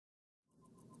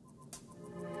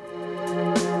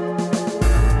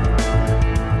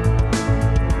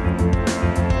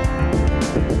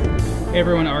Hey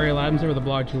everyone, Ariel Adams here with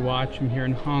aBlogtoWatch. I'm here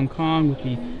in Hong Kong with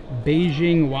the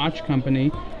Beijing Watch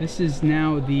Company. This is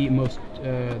now the most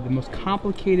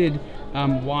complicated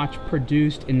watch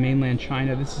produced in mainland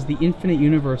China. This is the Infinite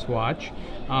Universe watch,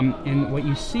 and what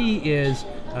you see is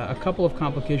a couple of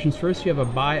complications. First, you have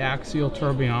a bi-axial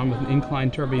tourbillon with an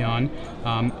inclined tourbillon,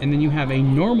 and then you have a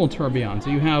normal tourbillon.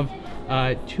 So you have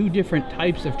two different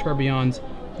types of tourbillons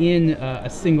in a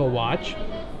single watch.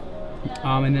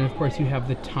 And then of course you have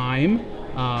the time,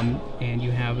 and you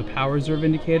have the power reserve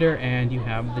indicator, and you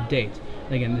have the date.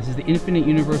 And again, this is the Infinite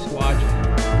Universe watch.